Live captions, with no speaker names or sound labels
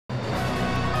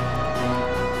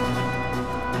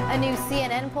A new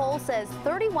CNN poll says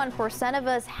 31% of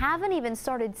us haven't even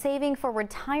started saving for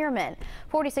retirement.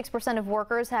 46% of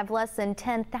workers have less than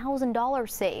 $10,000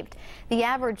 saved. The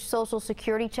average Social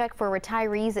Security check for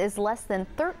retirees is less than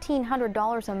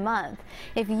 $1,300 a month.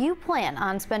 If you plan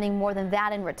on spending more than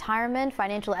that in retirement,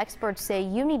 financial experts say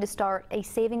you need to start a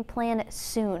saving plan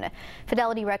soon.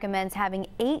 Fidelity recommends having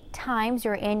 8 times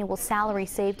your annual salary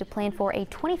saved to plan for a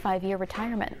 25-year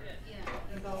retirement.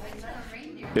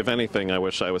 If anything, I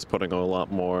wish I was putting a lot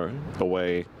more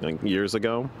away years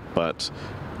ago, but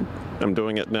I'm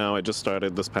doing it now. I just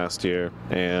started this past year,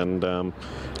 and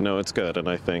it's good, and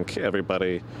I think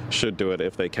everybody should do it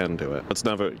if they can do it. It's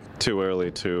never too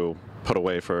early to put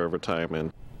away for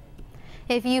retirement.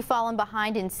 If you've fallen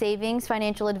behind in savings,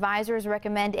 financial advisors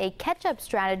recommend a catch-up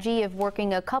strategy of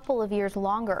working a couple of years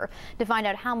longer. To find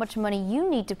out how much money you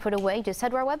need to put away, just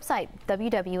head to our website,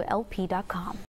 wwlp.com.